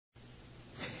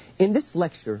In this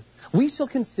lecture, we shall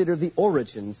consider the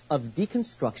origins of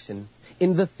deconstruction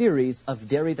in the theories of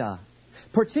Derrida,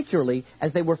 particularly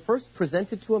as they were first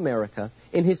presented to America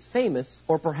in his famous,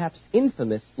 or perhaps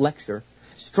infamous, lecture,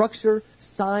 Structure,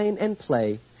 Sign, and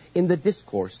Play in the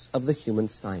Discourse of the Human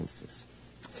Sciences.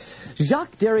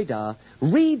 Jacques Derrida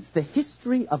reads the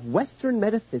history of Western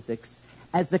metaphysics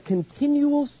as a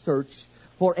continual search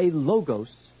for a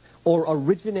logos, or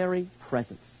originary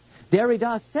presence.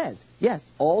 Derrida says, yes,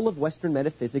 all of Western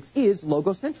metaphysics is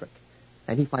logocentric.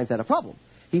 And he finds that a problem.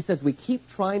 He says we keep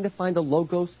trying to find a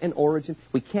logos and origin.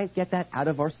 We can't get that out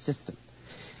of our system.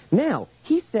 Now,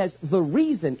 he says the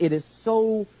reason it is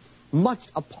so much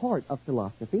a part of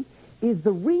philosophy is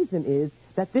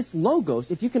that this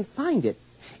logos, if you can find it,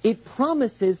 it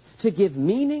promises to give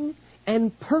meaning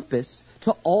and purpose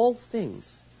to all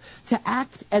things, to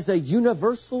act as a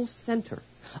universal center,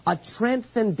 a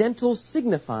transcendental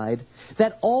signified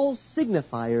that all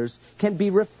signifiers can be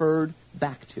referred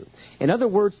back to. In other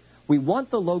words, we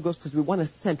want the logos because we want a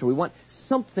center. We want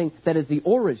something that is the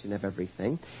origin of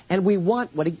everything. And we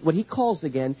want what he calls,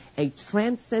 again, a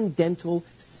transcendental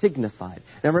signified.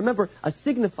 Now remember, a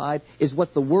signified is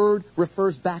what the word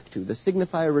refers back to. The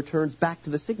signifier returns back to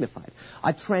the signified.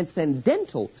 A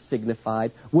transcendental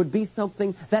signified would be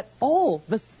something that all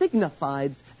the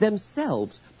signifieds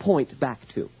themselves point back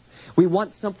to. We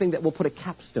want something that will put a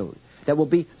capstone, that will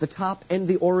be the top and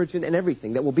the origin and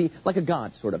everything, that will be like a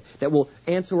god, sort of, that will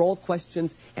answer all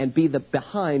questions and be the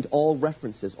behind all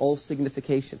references, all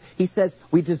signification. He says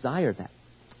we desire that.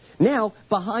 Now,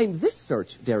 behind this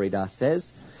search, Derrida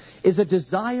says, is a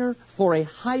desire for a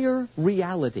higher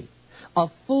reality, a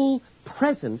full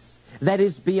presence that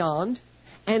is beyond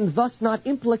and thus not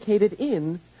implicated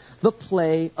in the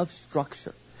play of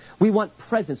structure. We want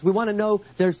presence. We want to know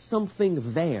there's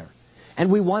something there. And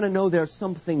we want to know there's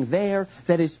something there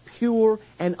that is pure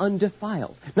and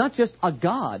undefiled. Not just a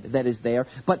God that is there,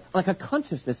 but like a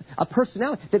consciousness, a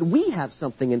personality, that we have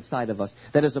something inside of us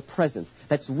that is a presence,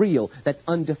 that's real, that's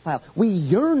undefiled. We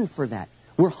yearn for that.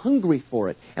 We're hungry for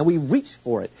it, and we reach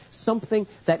for it, something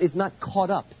that is not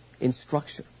caught up in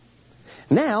structure.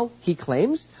 Now, he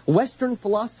claims, Western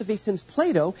philosophy since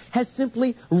Plato has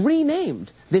simply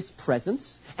renamed this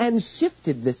presence and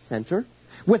shifted this center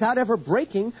without ever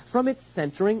breaking from its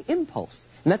centering impulse.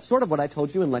 And that's sort of what I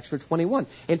told you in Lecture 21.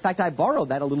 In fact, I borrowed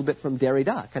that a little bit from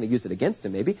Derrida. Kind of used it against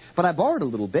him, maybe. But I borrowed a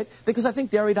little bit because I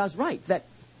think Derrida's right, that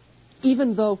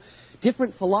even though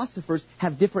different philosophers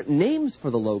have different names for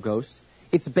the logos,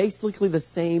 it's basically the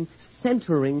same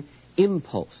centering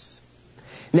impulse.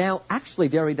 Now, actually,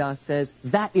 Derrida says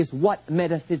that is what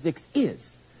metaphysics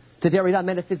is. To Derrida,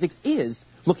 metaphysics is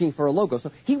looking for a logos.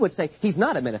 So he would say he's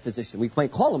not a metaphysician. We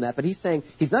might call him that, but he's saying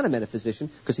he's not a metaphysician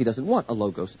because he doesn't want a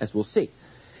logos, as we'll see.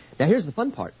 Now, here's the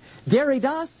fun part.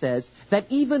 Derrida says that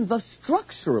even the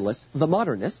structuralists, the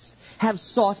modernists, have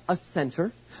sought a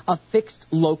center, a fixed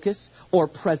locus or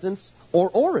presence or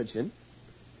origin.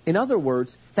 In other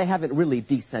words, they haven't really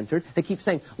decentered. They keep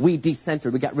saying, we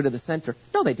decentered, we got rid of the center.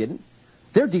 No, they didn't.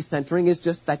 Their decentering is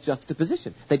just that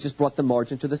juxtaposition. They just brought the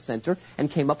margin to the center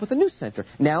and came up with a new center.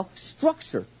 Now,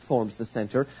 structure forms the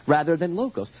center rather than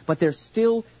logos. But they're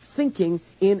still thinking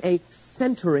in a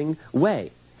centering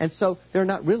way. And so they're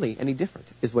not really any different,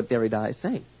 is what Derrida is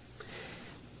saying.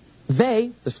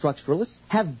 They, the structuralists,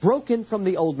 have broken from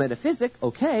the old metaphysic,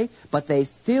 okay, but they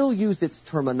still use its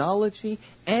terminology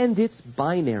and its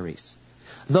binaries.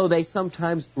 Though they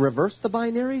sometimes reverse the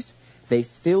binaries, they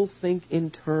still think in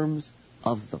terms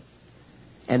of them.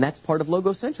 And that's part of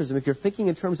logocentrism. If you're thinking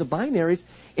in terms of binaries,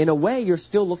 in a way, you're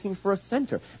still looking for a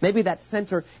center. Maybe that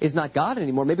center is not God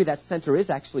anymore. Maybe that center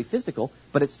is actually physical,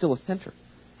 but it's still a center.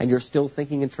 And you're still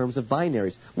thinking in terms of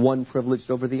binaries, one privileged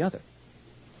over the other.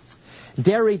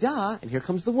 Derrida, and here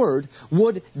comes the word,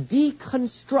 would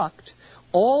deconstruct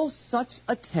all such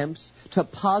attempts to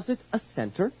posit a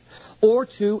center or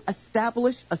to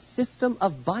establish a system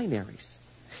of binaries.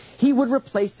 He would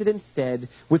replace it instead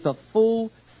with a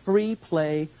full, free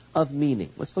play of meaning.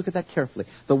 Let's look at that carefully.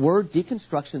 The word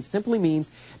deconstruction simply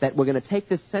means that we're going to take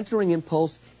this centering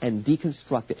impulse and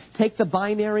deconstruct it. Take the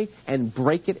binary and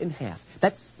break it in half.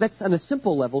 That's on a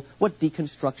simple level what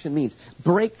deconstruction means.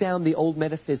 Break down the old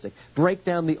metaphysic. Break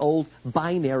down the old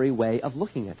binary way of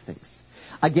looking at things.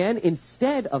 Again,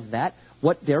 instead of that,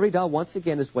 what Derrida once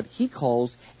again is what he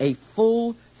calls a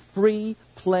full, free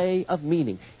play of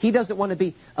meaning. He doesn't want to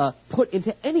be put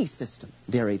into any system,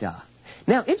 Derrida.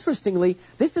 Now, interestingly,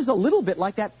 this is a little bit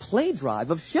like that play drive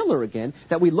of Schiller again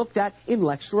that we looked at in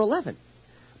Lecture 11.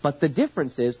 But the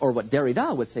difference is, or what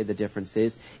Derrida would say the difference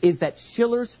is that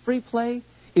Schiller's free play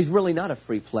is really not a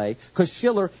free play, because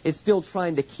Schiller is still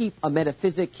trying to keep a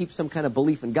metaphysic, keep some kind of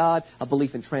belief in God, a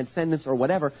belief in transcendence or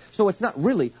whatever. So it's not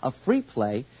really a free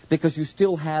play, because you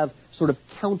still have sort of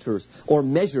counters or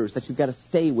measures that you've got to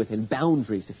stay within,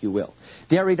 boundaries, if you will.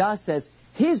 Derrida says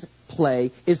his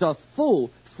play is a full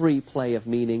free play of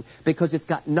meaning because it's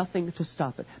got nothing to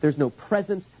stop it. There's no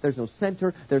presence, there's no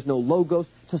center, there's no logos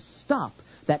to stop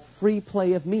that free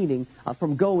play of meaning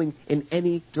from going in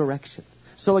any direction.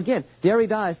 So again,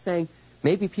 Derrida is saying,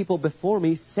 maybe people before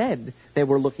me said they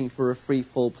were looking for a free,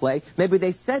 full play. Maybe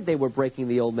they said they were breaking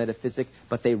the old metaphysic,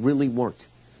 but they really weren't.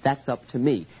 That's up to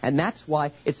me. And that's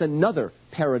why it's another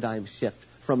paradigm shift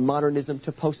from modernism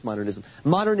to postmodernism.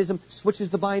 Modernism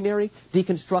switches the binary.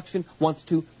 Deconstruction wants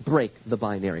to break the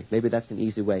binary. Maybe that's an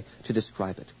easy way to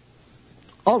describe it.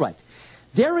 All right.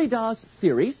 Derrida's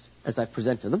theories, as I've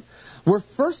presented them, were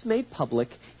first made public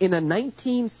in a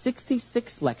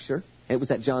 1966 lecture. It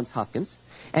was at Johns Hopkins.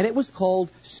 And it was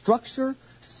called Structure,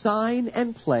 Sign,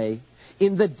 and Play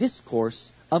in the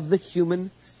Discourse of the Human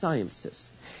Sciences.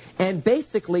 And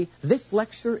basically, this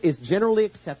lecture is generally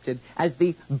accepted as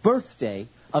the birthday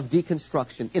of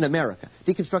deconstruction in America.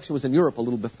 Deconstruction was in Europe a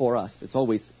little before us. It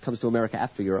always comes to America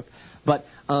after Europe. But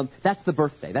that's the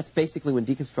birthday. That's basically when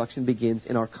deconstruction begins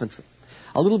in our country.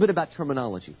 A little bit about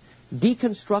terminology.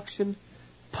 Deconstruction,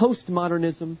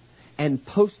 postmodernism, and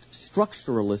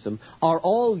post-structuralism are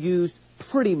all used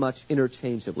pretty much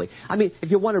interchangeably. I mean, if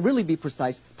you want to really be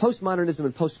precise, postmodernism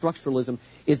and post-structuralism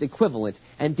is equivalent,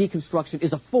 and deconstruction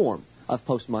is a form of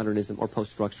postmodernism or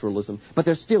post-structuralism, but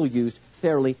they're still used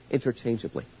fairly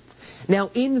interchangeably.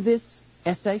 Now, in this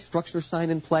essay, Structure,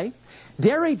 Sign, and Play,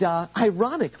 Derrida,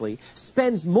 ironically,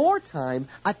 spends more time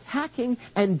attacking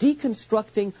and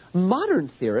deconstructing modern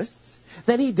theorists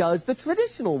than he does the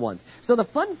traditional ones. So the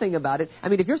fun thing about it, I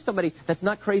mean, if you're somebody that's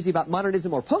not crazy about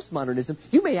modernism or postmodernism,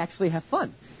 you may actually have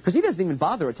fun. Because he doesn't even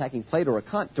bother attacking Plato or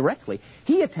Kant directly.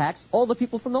 He attacks all the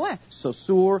people from the left.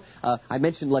 Saussure, I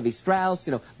mentioned Levi-Strauss,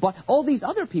 but all these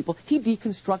other people, he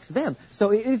deconstructs them.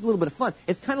 So it is a little bit of fun.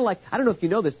 It's kind of like, I don't know if you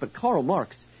know this, but Karl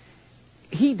Marx,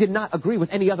 he did not agree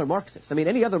with any other Marxist. I mean,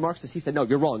 any other Marxist, he said, no,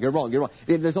 you're wrong, you're wrong, you're wrong.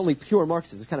 There's only pure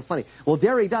Marxists. It's kind of funny. Well,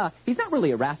 Derrida, he's not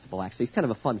really irascible, actually. He's kind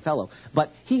of a fun fellow.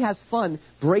 But he has fun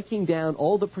breaking down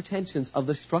all the pretensions of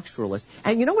the structuralists.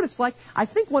 And you know what it's like? I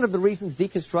think one of the reasons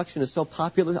deconstruction is so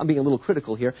popular, I'm being a little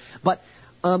critical here, but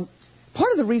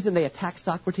part of the reason they attacked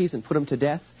Socrates and put him to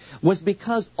death was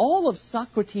because all of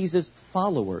Socrates'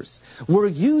 followers were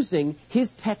using his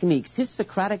techniques, his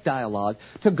Socratic dialogue,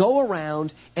 to go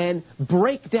around and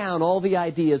break down all the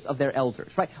ideas of their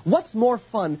elders, right? What's more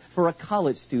fun for a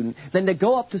college student than to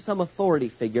go up to some authority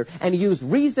figure and use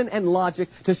reason and logic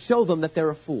to show them that they're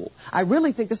a fool? I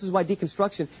really think this is why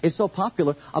deconstruction is so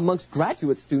popular amongst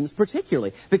graduate students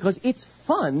particularly, because it's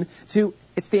fun to...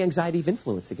 It's the anxiety of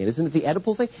influence again. Isn't it the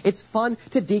Oedipal thing? It's fun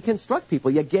to deconstruct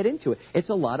people. You get into it. It's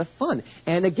a lot of fun.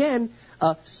 And again,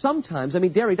 sometimes, I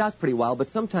mean, Derrida's pretty wild, but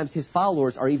sometimes his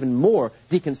followers are even more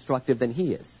deconstructive than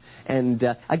he is. And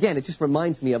again, it just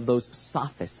reminds me of those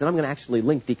sophists. And I'm going to actually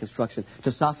link deconstruction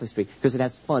to sophistry because it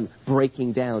has fun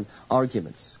breaking down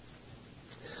arguments.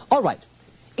 All right.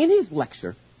 In his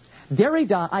lecture,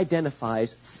 Derrida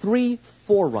identifies three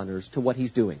forerunners to what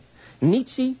he's doing.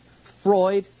 Nietzsche,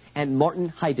 Freud, and Martin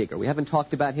Heidegger. We haven't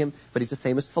talked about him, but he's a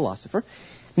famous philosopher.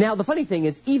 Now, the funny thing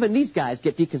is, even these guys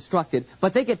get deconstructed,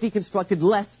 but they get deconstructed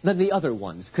less than the other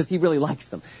ones, because he really likes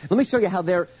them. Let me show you how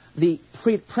they're the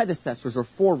predecessors or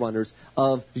forerunners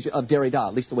of Derrida,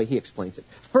 at least the way he explains it.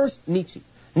 First, Nietzsche.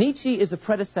 Nietzsche is a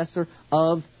predecessor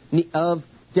of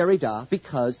Derrida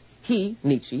because he,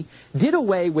 Nietzsche, did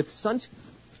away with such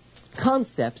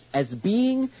concepts as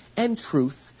being and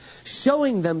truth,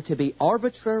 showing them to be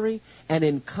arbitrary and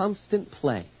in constant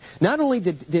play. Not only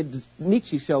did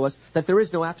Nietzsche show us that there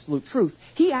is no absolute truth,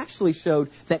 he actually showed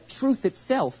that truth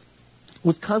itself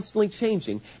was constantly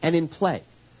changing and in play.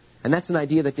 And that's an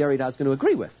idea that Derrida is going to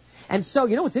agree with. And so,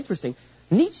 you know what's interesting?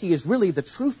 Nietzsche is really the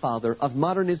true father of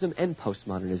modernism and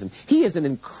postmodernism. He is an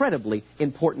incredibly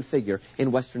important figure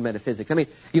in Western metaphysics. I mean,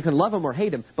 you can love him or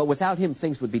hate him, but without him,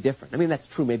 things would be different. I mean, that's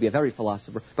true maybe of every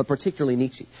philosopher, but particularly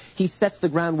Nietzsche. He sets the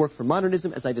groundwork for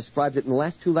modernism, as I described it in the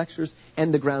last two lectures,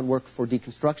 and the groundwork for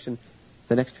deconstruction,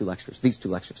 the next two lectures, these two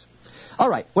lectures. All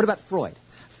right, what about Freud?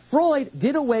 Freud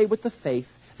did away with the faith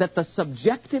that the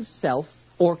subjective self,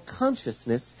 or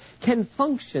consciousness, can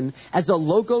function as a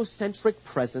logocentric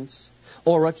presence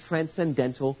or a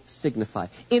transcendental signifier.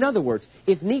 In other words,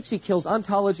 if Nietzsche kills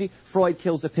ontology, Freud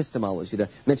kills epistemology, to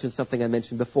mention something I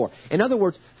mentioned before. In other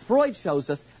words, Freud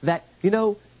shows us that,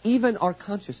 even our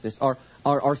consciousness,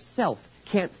 our self,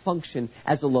 can't function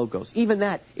as a logos. Even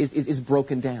that is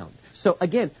broken down. So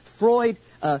again, Freud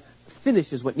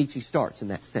finishes what Nietzsche starts in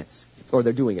that sense, or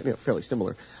they're doing it fairly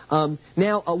similar.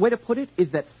 Now, a way to put it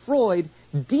is that Freud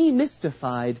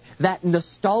demystified that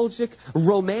nostalgic,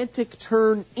 romantic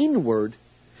turn inward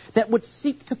that would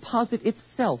seek to posit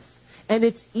itself and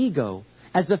its ego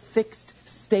as a fixed,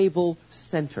 stable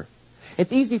center.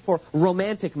 It's easy for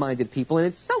romantic-minded people, and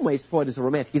in some ways Freud is a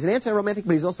romantic. He's an anti-romantic,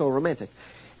 but he's also a romantic.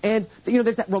 And,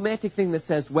 there's that romantic thing that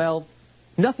says, well,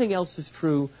 nothing else is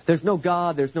true. There's no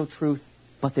God, there's no truth,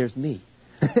 but there's me.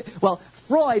 Well,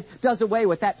 Freud does away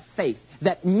with that faith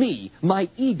that me, my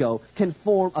ego, can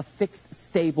form a fixed,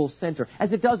 stable center,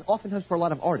 as it does oftentimes for a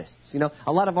lot of artists.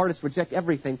 A lot of artists reject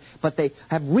everything, but they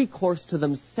have recourse to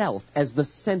themselves as the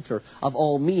center of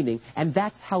all meaning, and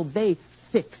that's how they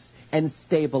fix and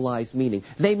stabilize meaning.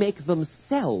 They make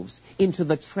themselves into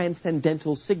the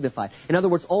transcendental signified. In other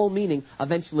words, all meaning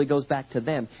eventually goes back to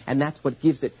them, and that's what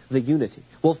gives it the unity.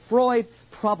 Well, Freud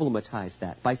problematized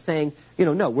that by saying,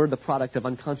 no, we're the product of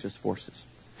unconscious forces.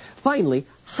 Finally,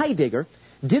 Heidegger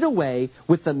did away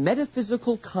with the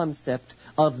metaphysical concept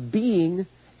of being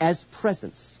as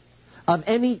presence, of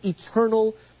any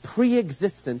eternal,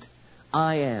 pre-existent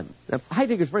I am. Now,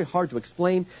 Heidegger is very hard to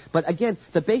explain, but again,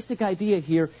 the basic idea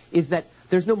here is that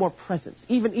there's no more presence.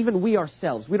 Even we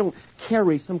ourselves, we don't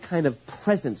carry some kind of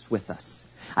presence with us.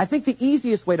 I think the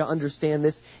easiest way to understand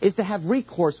this is to have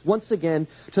recourse once again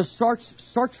to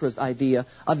Sartre's idea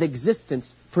of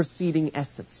existence preceding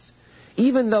essence.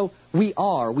 Even though we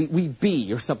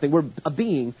be or something, we're a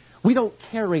being, we don't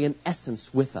carry an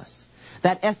essence with us.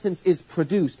 That essence is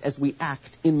produced as we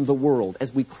act in the world,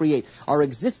 as we create. Our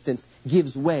existence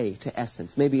gives way to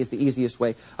essence. Maybe is the easiest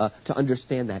way to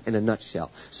understand that in a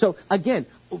nutshell. So again,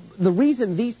 the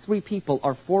reason these three people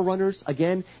are forerunners,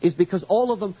 again, is because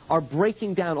all of them are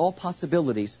breaking down all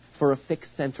possibilities for a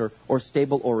fixed center or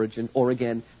stable origin, or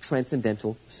again,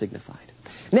 transcendental signified.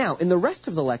 Now, in the rest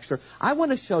of the lecture, I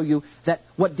want to show you that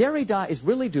what Derrida is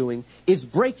really doing is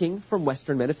breaking from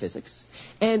Western metaphysics.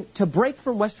 And to break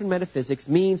from Western metaphysics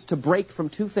means to break from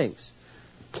two things,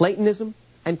 Platonism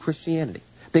and Christianity.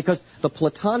 Because the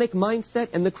Platonic mindset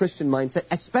and the Christian mindset,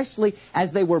 especially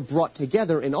as they were brought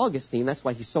together in Augustine, that's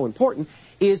why he's so important,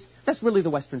 that's really the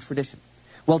Western tradition.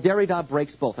 Well, Derrida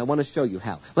breaks both. I want to show you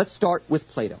how. Let's start with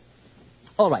Plato.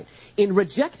 All right. In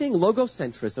rejecting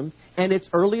logocentrism and its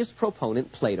earliest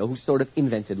proponent, Plato, who sort of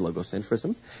invented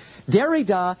logocentrism,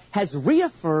 Derrida has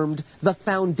reaffirmed the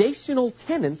foundational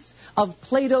tenets of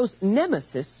Plato's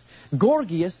nemesis,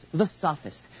 Gorgias the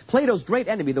sophist. Plato's great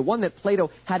enemy, the one that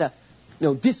Plato had to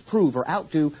disprove or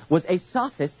outdo, was a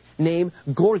sophist named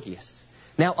Gorgias.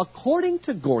 Now, according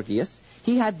to Gorgias,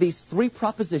 he had these three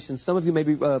propositions. Some of you may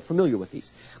be familiar with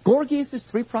these. Gorgias'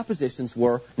 three propositions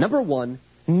were, number one,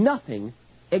 nothing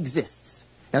exists.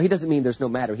 Now, he doesn't mean there's no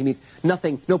matter. He means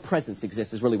nothing, no presence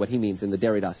exists is really what he means in the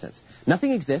Derrida sense.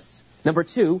 Nothing exists. Number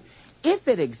two, if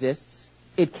it exists,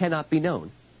 it cannot be known.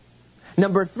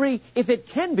 Number three, if it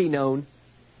can be known,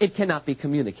 it cannot be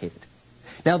communicated.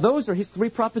 Now, those are his three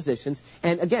propositions,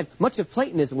 and again, much of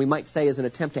Platonism, we might say, is an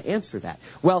attempt to answer that.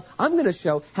 Well, I'm going to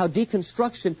show how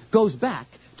deconstruction goes back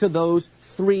to those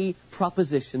three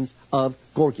propositions of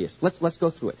Gorgias. Let's go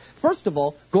through it. First of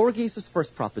all, Gorgias'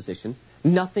 first proposition,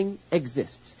 nothing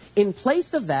exists. In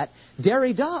place of that,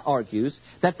 Derrida argues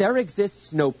that there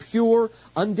exists no pure,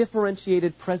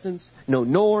 undifferentiated presence, no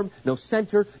norm, no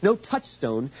center, no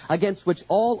touchstone against which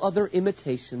all other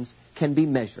imitations can be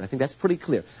measured. I think that's pretty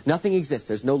clear. Nothing exists.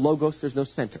 There's no logos, there's no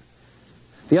center.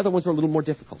 The other ones are a little more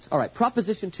difficult. All right,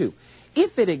 proposition 2.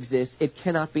 If it exists, it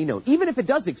cannot be known. Even if it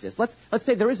does exist, let's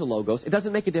say there is a logos, it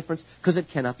doesn't make a difference because it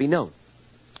cannot be known.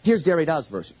 Here's Derrida's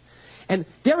version. And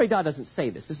Derrida doesn't say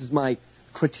this. This is my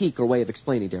critique or way of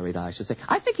explaining Derrida, I should say.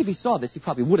 I think if he saw this, he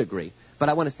probably would agree. But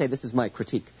I want to say this is my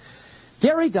critique.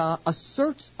 Derrida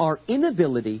asserts our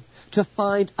inability to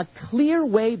find a clear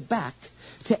way back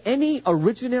to any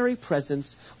originary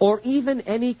presence or even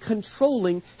any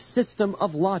controlling system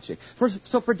of logic.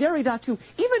 So for Derrida, too,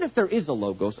 even if there is a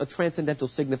logos, a transcendental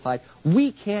signified,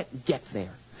 we can't get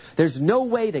there. There's no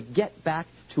way to get back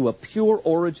to a pure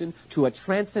origin, to a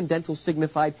transcendental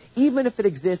signified. Even if it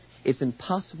exists, it's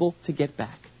impossible to get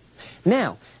back.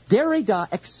 Now,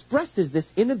 Derrida expresses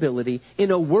this inability in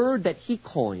a word that he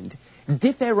coined,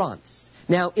 différence.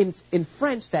 Now, in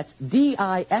French, that's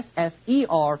D-I-F-F-E-R-E-N-C-E.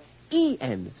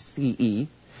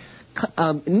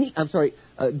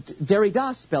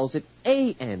 Derrida spells it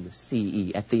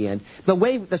A-N-C-E at the end.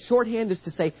 The shorthand is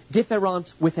to say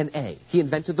différence with an A. He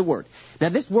invented the word. Now,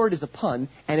 this word is a pun,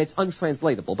 and it's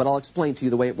untranslatable, but I'll explain to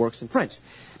you the way it works in French.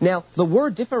 Now, the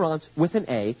word différence with an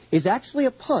A is actually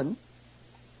a pun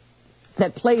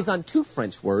that plays on two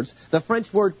French words, the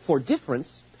French word for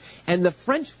difference and the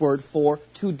French word for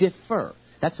to differ.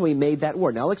 That's how he made that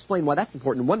word. Now, I'll explain why that's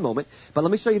important in one moment, but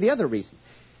let me show you the other reason.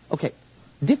 Okay,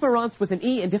 différance with an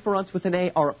E and différance with an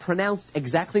A are pronounced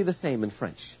exactly the same in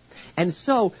French. And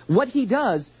so, what he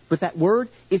does with that word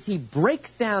is he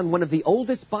breaks down one of the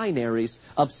oldest binaries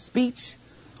of speech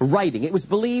writing. It was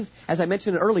believed, as I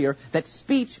mentioned earlier, that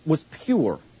speech was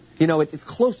pure. You know, it's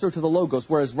closer to the logos,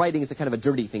 whereas writing is a kind of a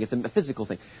dirty thing. It's a physical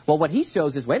thing. Well, what he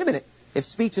shows is, wait a minute, if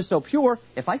speech is so pure,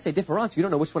 if I say différance, you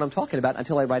don't know which one I'm talking about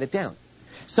until I write it down.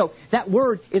 So that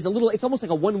word is it's almost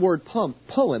like a one-word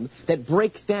poem that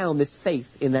breaks down this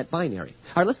faith in that binary.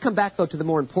 All right, let's come back, though, to the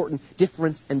more important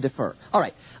difference and differ. All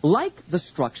right, like the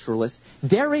structuralists,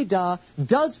 Derrida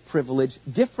does privilege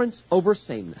difference over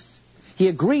sameness. He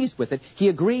agrees with it. He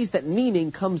agrees that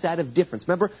meaning comes out of difference.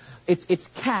 Remember, it's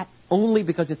cat only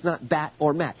because it's not bat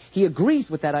or mat. He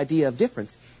agrees with that idea of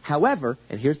difference. However,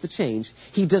 and here's the change,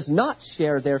 he does not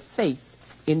share their faith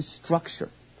in structure.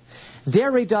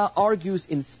 Derrida argues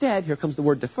instead, here comes the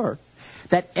word differ,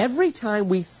 that every time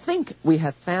we think we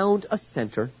have found a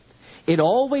center, it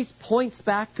always points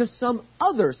back to some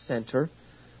other center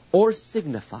or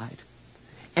signified.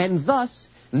 And thus,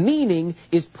 meaning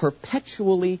is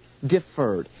perpetually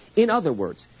deferred. In other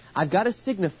words, I've got a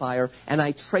signifier and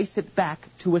I trace it back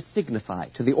to a signify,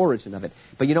 to the origin of it.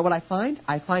 But you know what I find?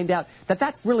 I find out that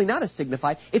that's really not a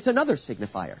signify, it's another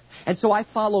signifier. And so I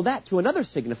follow that to another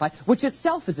signify, which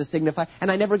itself is a signify, and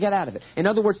I never get out of it. In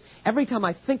other words, every time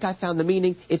I think I found the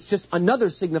meaning, it's just another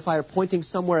signifier pointing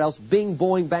somewhere else, bing,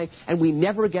 boing, bang, and we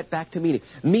never get back to meaning.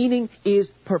 Meaning is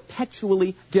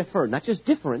perpetually deferred. Not just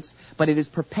difference, but it is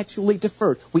perpetually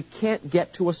deferred. We can't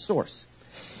get to a source.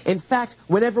 In fact,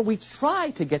 whenever we try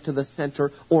to get to the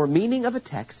center or meaning of a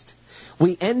text,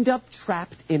 we end up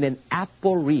trapped in an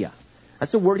aporia.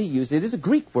 That's a word he used. It is a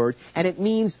Greek word, and it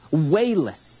means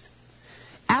wayless.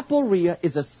 Aporia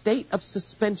is a state of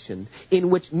suspension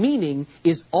in which meaning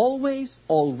is always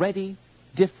already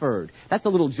deferred. That's a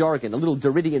little jargon, a little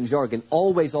Derridian jargon,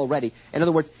 always, already. In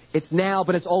other words, it's now,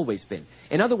 but it's always been.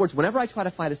 In other words, whenever I try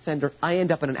to find a sender, I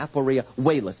end up in an aporia,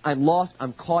 wayless. I'm lost,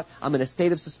 I'm caught, I'm in a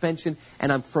state of suspension,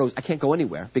 and I'm frozen. I can't go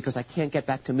anywhere because I can't get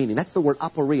back to meaning. That's the word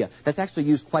aporia. That's actually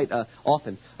used quite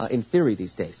often in theory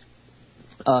these days.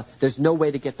 There's no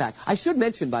way to get back. I should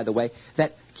mention, by the way,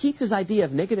 that Keats's idea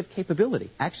of negative capability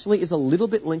actually is a little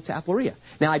bit linked to aporia.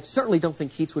 Now, I certainly don't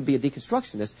think Keats would be a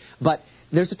deconstructionist, but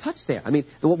there's a touch there. I mean,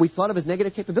 what we thought of as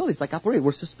negative capabilities, like aporia,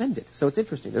 were suspended. So it's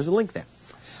interesting. There's a link there.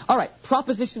 All right,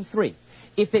 proposition 3.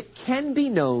 If it can be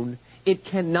known, it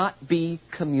cannot be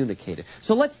communicated.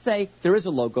 So let's say there is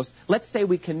a logos. Let's say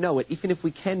we can know it. Even if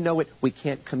we can know it, we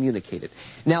can't communicate it.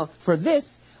 Now, for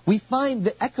this, we find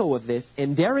the echo of this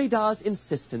in Derrida's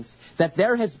insistence that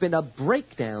there has been a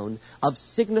breakdown of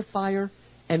signifier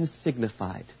and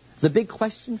signified. The big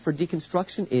question for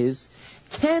deconstruction is,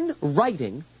 can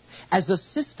writing, as a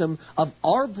system of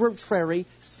arbitrary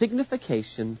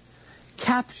signification,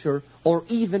 capture or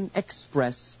even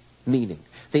express meaning?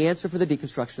 The answer for the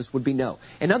deconstructionist would be no.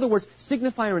 In other words,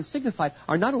 signifier and signified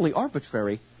are not only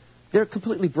arbitrary, they're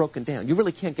completely broken down. You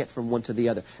really can't get from one to the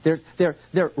other.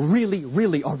 They're really,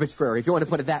 really arbitrary, if you want to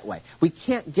put it that way. We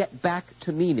can't get back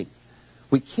to meaning.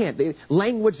 We can't.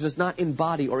 Language does not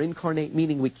embody or incarnate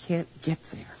meaning. We can't get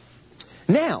there.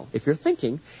 Now, if you're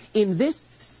thinking, in this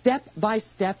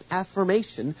step-by-step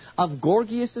affirmation of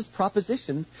Gorgias's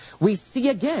proposition, we see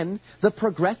again the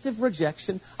progressive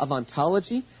rejection of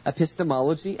ontology,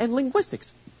 epistemology, and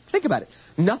linguistics. Think about it.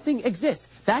 Nothing exists.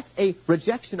 That's a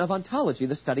rejection of ontology,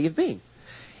 the study of being.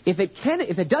 If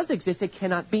it does exist, it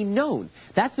cannot be known.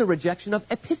 That's a rejection of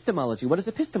epistemology. What is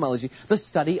epistemology? The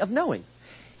study of knowing.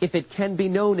 If it can be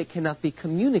known, it cannot be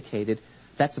communicated.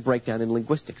 That's a breakdown in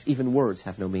linguistics. Even words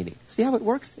have no meaning. See how it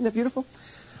works? Isn't that beautiful?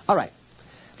 All right.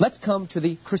 Let's come to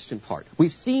the Christian part.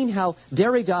 We've seen how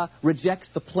Derrida rejects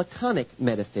the Platonic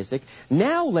metaphysic.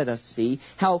 Now let us see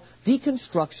how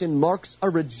deconstruction marks a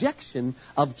rejection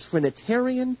of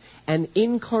Trinitarian and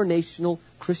incarnational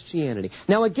Christianity.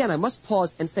 Now again, I must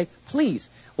pause and say, please,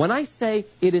 when I say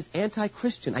it is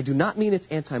anti-Christian, I do not mean it's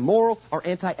anti-moral or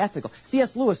anti-ethical.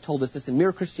 C.S. Lewis told us this in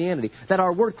Mere Christianity, that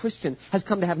our word Christian has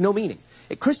come to have no meaning.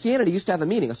 Christianity used to have a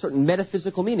meaning, a certain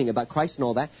metaphysical meaning about Christ and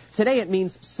all that. Today it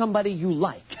means somebody you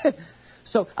like.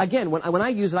 So again, when I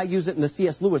use it in the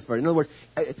C.S. Lewis version. In other words,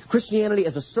 Christianity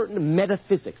is a certain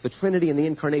metaphysics, the Trinity and the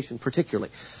Incarnation particularly.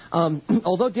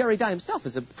 Although Derrida himself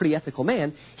is a pretty ethical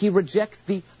man, he rejects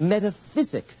the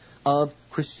metaphysic of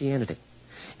Christianity.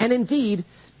 And indeed,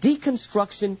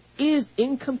 Deconstruction is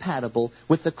incompatible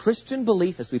with the Christian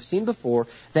belief, as we've seen before,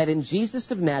 that in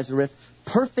Jesus of Nazareth,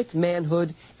 perfect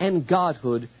manhood and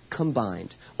godhood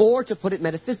combined. Or, to put it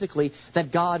metaphysically,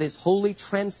 that God is wholly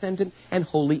transcendent and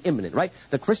wholly immanent, right?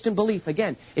 The Christian belief,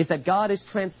 again, is that God is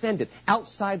transcendent,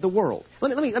 outside the world.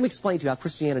 Let me explain to you how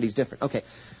Christianity is different. Okay,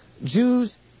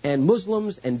 Jews and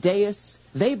Muslims and deists,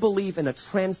 they believe in a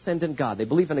transcendent God. They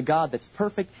believe in a God that's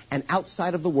perfect and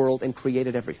outside of the world and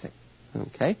created everything.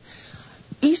 Okay?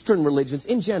 Eastern religions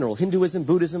in general, Hinduism,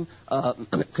 Buddhism,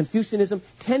 Confucianism,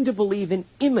 tend to believe in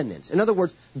immanence. In other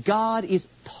words, God is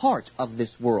part of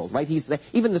this world, right?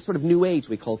 Even the sort of New Age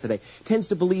we call today tends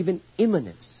to believe in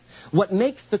immanence. What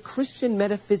makes the Christian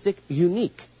metaphysic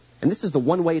unique, and this is the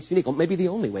one way it's unique, or maybe the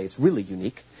only way it's really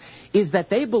unique, is that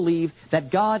they believe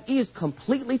that God is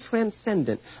completely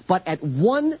transcendent, but at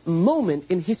one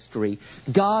moment in history,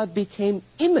 God became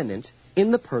immanent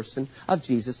in the person of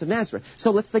Jesus of Nazareth.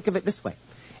 So let's think of it this way.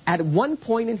 At one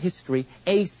point in history,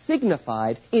 a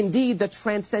signified, indeed the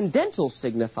transcendental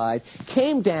signified,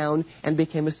 came down and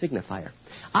became a signifier.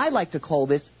 I like to call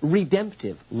this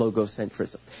redemptive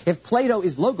logocentrism. If Plato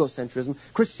is logocentrism,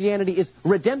 Christianity is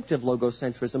redemptive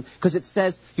logocentrism, because it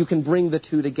says you can bring the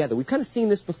two together. We've kind of seen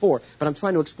this before, but I'm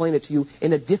trying to explain it to you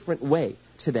in a different way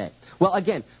today. Well,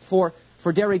 again, for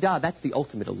Derrida, that's the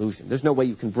ultimate illusion. There's no way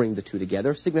you can bring the two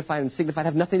together. Signified and signified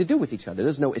have nothing to do with each other.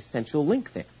 There's no essential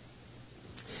link there.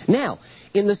 Now,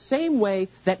 in the same way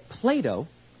that Plato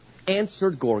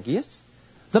answered Gorgias,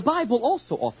 the Bible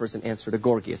also offers an answer to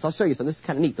Gorgias. I'll show you something. This is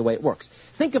kind of neat the way it works.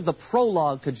 Think of the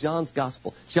prologue to John's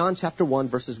Gospel. John chapter 1,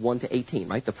 verses 1 to 18,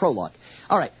 right? The prologue.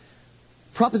 All right.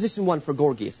 Proposition 1 for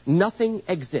Gorgias. Nothing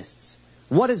exists.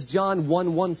 What does John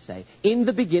 1:1 say? In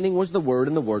the beginning was the Word,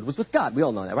 and the Word was with God. We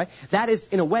all know that, right? That is,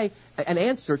 in a way, an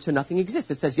answer to nothing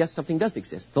exists. It says, yes, something does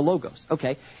exist, the Logos.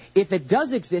 Okay? If it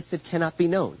does exist, it cannot be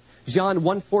known. John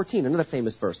 1:14, another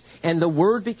famous verse. And the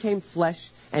Word became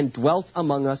flesh and dwelt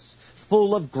among us,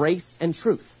 full of grace and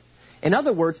truth. In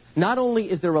other words, not only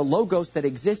is there a Logos that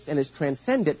exists and is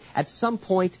transcendent, at some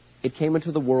point it came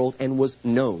into the world and was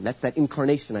known. That's that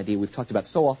incarnation idea we've talked about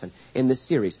so often in this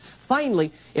series.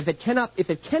 Finally, if it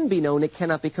can be known, it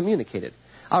cannot be communicated.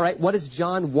 All right, what is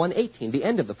John 1:18, the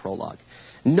end of the prologue?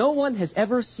 No one has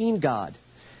ever seen God,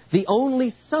 the only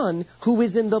Son who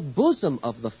is in the bosom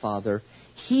of the Father.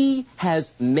 He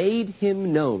has made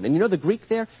him known. And you know the Greek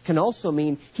there can also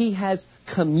mean he has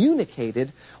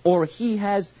communicated or he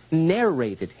has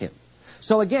narrated him.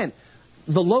 So again,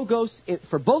 the Logos,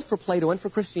 for both for Plato and for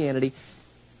Christianity,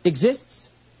 exists,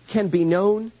 can be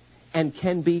known, and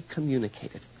can be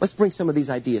communicated. Let's bring some of these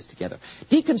ideas together.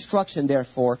 Deconstruction,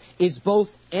 therefore, is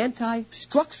both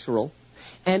anti-structural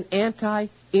and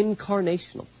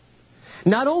anti-incarnational.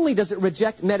 Not only does it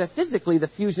reject metaphysically the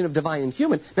fusion of divine and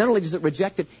human, not only does it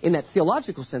reject it in that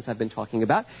theological sense I've been talking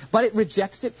about, but it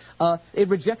rejects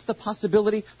the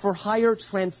possibility for higher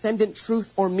transcendent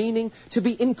truth or meaning to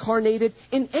be incarnated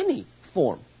in any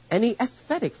form, any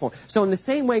aesthetic form. So in the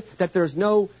same way that there's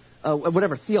no,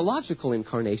 theological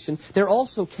incarnation, there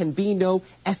also can be no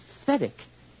aesthetic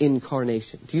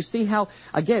incarnation. Do you see how,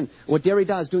 again, what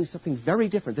Derrida is doing something very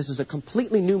different? This is a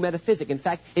completely new metaphysic. In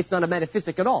fact, it's not a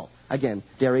metaphysic at all, again,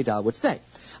 Derrida would say.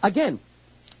 Again,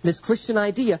 this Christian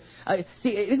idea,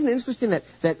 isn't it interesting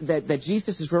that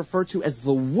Jesus is referred to as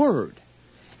the Word?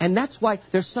 And that's why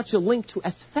there's such a link to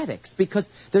aesthetics, because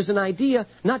there's an idea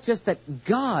not just that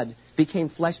God became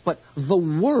flesh, but the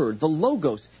Word, the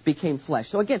Logos, became flesh.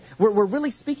 So again, we're really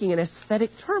speaking in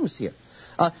aesthetic terms here.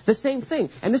 The same thing,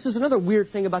 and this is another weird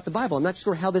thing about the Bible. I'm not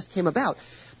sure how this came about,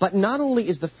 but not only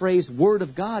is the phrase Word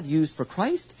of God used for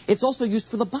Christ, it's also used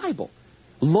for the Bible.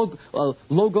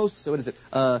 Logos, what is it?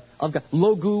 Of God.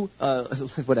 Logos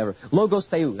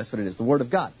theou, that's what it is, the Word of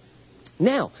God.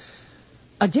 Now,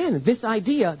 again, this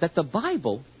idea that the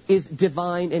Bible is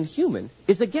divine and human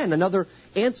is, again, another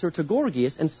answer to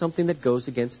Gorgias and something that goes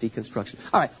against deconstruction.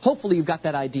 All right, hopefully you've got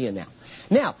that idea now.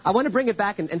 Now, I want to bring it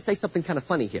back and say something kind of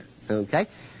funny here, okay?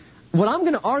 What I'm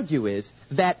going to argue is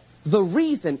that the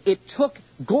reason it took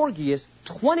Gorgias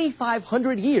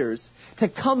 2,500 years to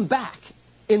come back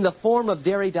in the form of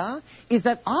Derrida is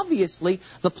that obviously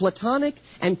the Platonic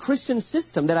and Christian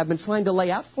system that I've been trying to lay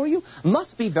out for you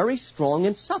must be very strong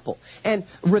and supple. And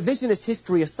revisionist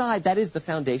history aside, that is the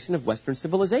foundation of Western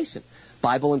civilization.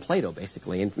 Bible and Plato,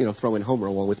 basically, and throw in Homer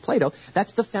along with Plato.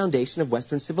 That's the foundation of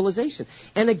Western civilization.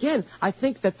 And again, I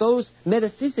think that those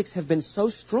metaphysics have been so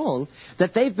strong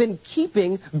that they've been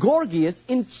keeping Gorgias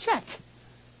in check.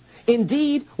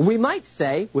 Indeed, we might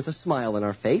say, with a smile on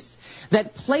our face,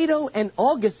 that Plato and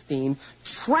Augustine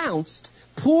trounced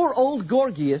poor old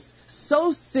Gorgias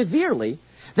so severely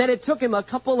that it took him a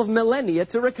couple of millennia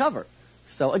to recover.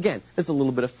 So again, there's a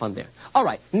little bit of fun there. All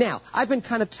right, now, I've been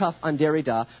kind of tough on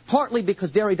Derrida, partly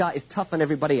because Derrida is tough on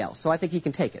everybody else, so I think he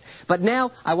can take it. But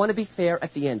now, I want to be fair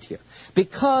at the end here.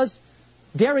 Because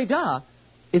Derrida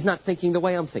is not thinking the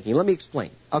way I'm thinking. Let me explain.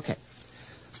 Okay.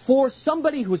 For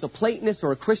somebody who's a Platonist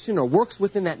or a Christian or works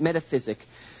within that metaphysic,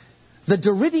 the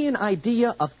Derridian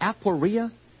idea of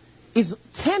aporia is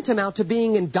tantamount to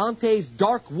being in Dante's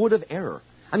dark wood of error.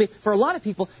 I mean, for a lot of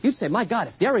people, you'd say, my God,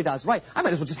 if Derrida's right, I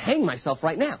might as well just hang myself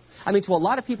right now. I mean, to a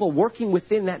lot of people working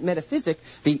within that metaphysic,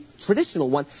 the traditional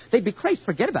one, they'd be crazy.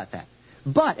 Forget about that.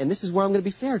 But, and this is where I'm going to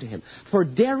be fair to him, for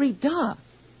Derrida,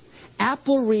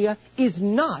 aporia is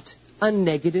not a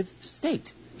negative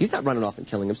state. He's not running off and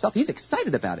killing himself. He's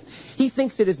excited about it. He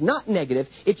thinks it is not negative.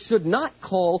 It should not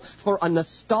call for a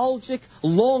nostalgic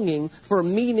longing for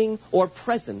meaning or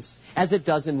presence as it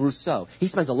does in Rousseau. He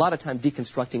spends a lot of time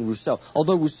deconstructing Rousseau.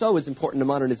 Although Rousseau is important to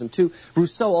modernism too,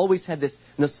 Rousseau always had this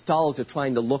nostalgia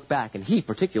trying to look back, and he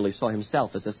particularly saw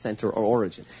himself as a center or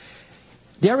origin.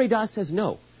 Derrida says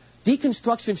no.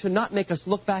 Deconstruction should not make us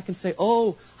look back and say,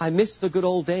 oh, I miss the good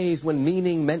old days when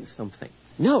meaning meant something.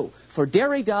 No, for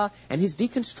Derrida and his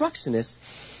deconstructionists,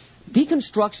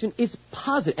 deconstruction is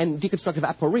positive, and deconstructive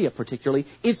aporia particularly,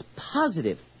 is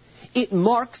positive. It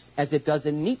marks, as it does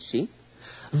in Nietzsche,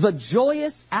 the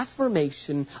joyous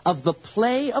affirmation of the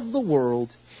play of the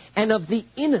world and of the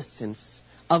innocence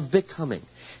of becoming.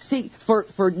 See, for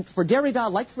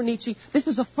Derrida, like for Nietzsche, this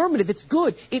is affirmative. It's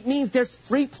good. It means there's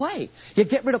free play. You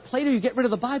get rid of Plato, you get rid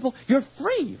of the Bible, you're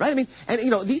free, right? I mean, and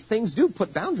you know, these things do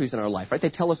put boundaries in our life, right? They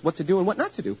tell us what to do and what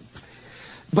not to do.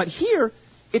 But here,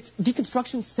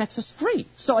 deconstruction sets us free.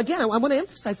 So again, I want to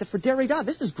emphasize that for Derrida,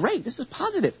 this is great. This is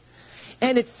positive.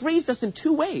 And it frees us in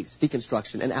two ways,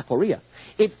 deconstruction and aporia.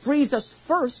 It frees us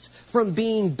first from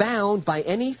being bound by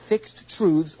any fixed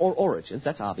truths or origins.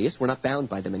 That's obvious. We're not bound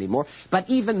by them anymore. But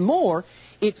even more,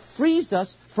 it frees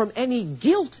us from any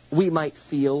guilt we might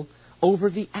feel over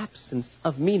the absence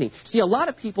of meaning. See, a lot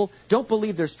of people don't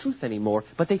believe there's truth anymore,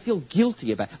 but they feel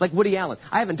guilty about it. Like Woody Allen.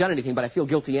 I haven't done anything, but I feel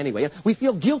guilty anyway. We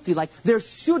feel guilty like there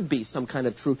should be some kind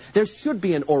of truth. There should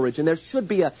be an origin. There should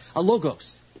be a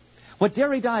logos. What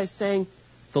Derrida is saying,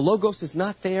 the logos is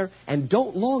not there, and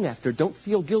don't long after, don't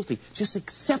feel guilty. Just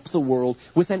accept the world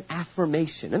with an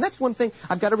affirmation. And that's one thing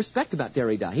I've got to respect about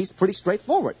Derrida. He's pretty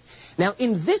straightforward. Now,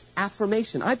 in this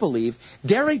affirmation, I believe,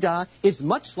 Derrida is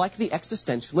much like the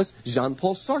existentialist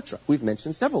Jean-Paul Sartre, we've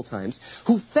mentioned several times,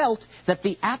 who felt that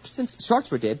the absence,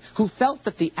 Sartre did, who felt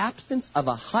that the absence of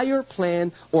a higher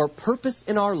plan or purpose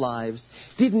in our lives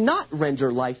did not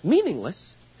render life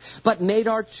meaningless, but made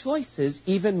our choices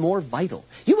even more vital.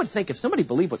 You would think if somebody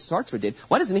believed what Sartre did,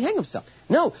 why doesn't he hang himself?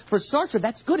 No, for Sartre,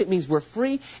 that's good. It means we're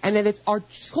free, and that it's our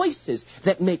choices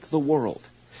that make the world.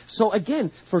 So again,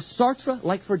 for Sartre,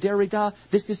 like for Derrida,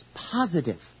 this is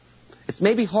positive. It's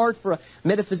maybe hard for a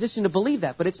metaphysician to believe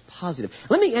that, but it's positive.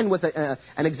 Let me end with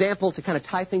an example to kind of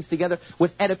tie things together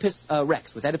with Oedipus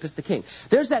Rex, with Oedipus the king.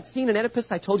 There's that scene in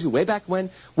Oedipus I told you way back when,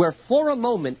 where for a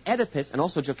moment Oedipus and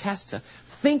also Jocasta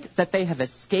think that they have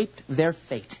escaped their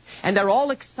fate. And they're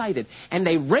all excited, and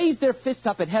they raise their fist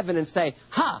up at heaven and say,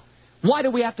 ha! Why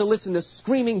do we have to listen to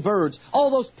screaming birds?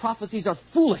 All those prophecies are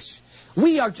foolish.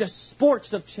 We are just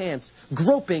sports of chance,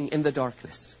 groping in the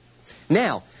darkness.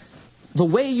 Now, the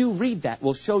way you read that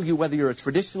will show you whether you're a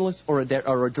traditionalist or a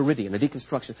Derridian, a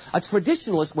deconstruction. A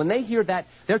traditionalist, when they hear that,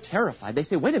 they're terrified. They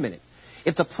say, wait a minute.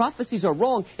 If the prophecies are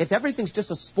wrong, if everything's just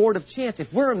a sport of chance,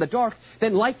 if we're in the dark,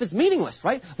 then life is meaningless,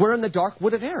 right? We're in the dark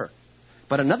wood of error.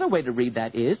 But another way to read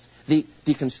that is, the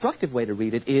deconstructive way to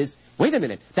read it is, wait a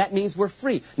minute, that means we're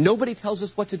free. Nobody tells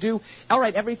us what to do. All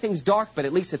right, everything's dark, but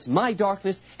at least it's my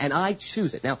darkness, and I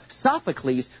choose it. Now,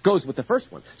 Sophocles goes with the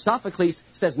first one. Sophocles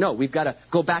says, no, we've got to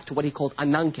go back to what he called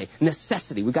ananke,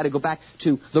 necessity. We've got to go back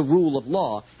to the rule of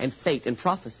law and fate and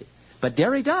prophecy. But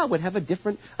Derrida would have a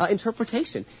different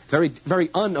interpretation, very, very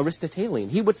un-Aristotelian.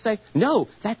 He would say, no,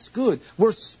 that's good.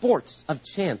 We're sports of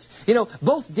chance. You know,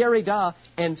 both Derrida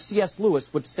and C.S.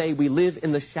 Lewis would say we live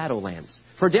in the shadowlands.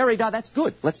 For Derrida, that's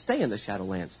good. Let's stay in the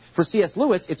shadowlands. For C.S.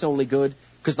 Lewis, it's only good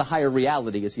because the higher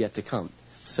reality is yet to come.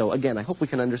 So again, I hope we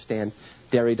can understand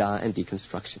Derrida and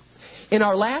deconstruction. In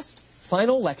our last,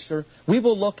 final lecture, we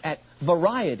will look at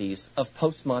varieties of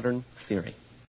postmodern theory.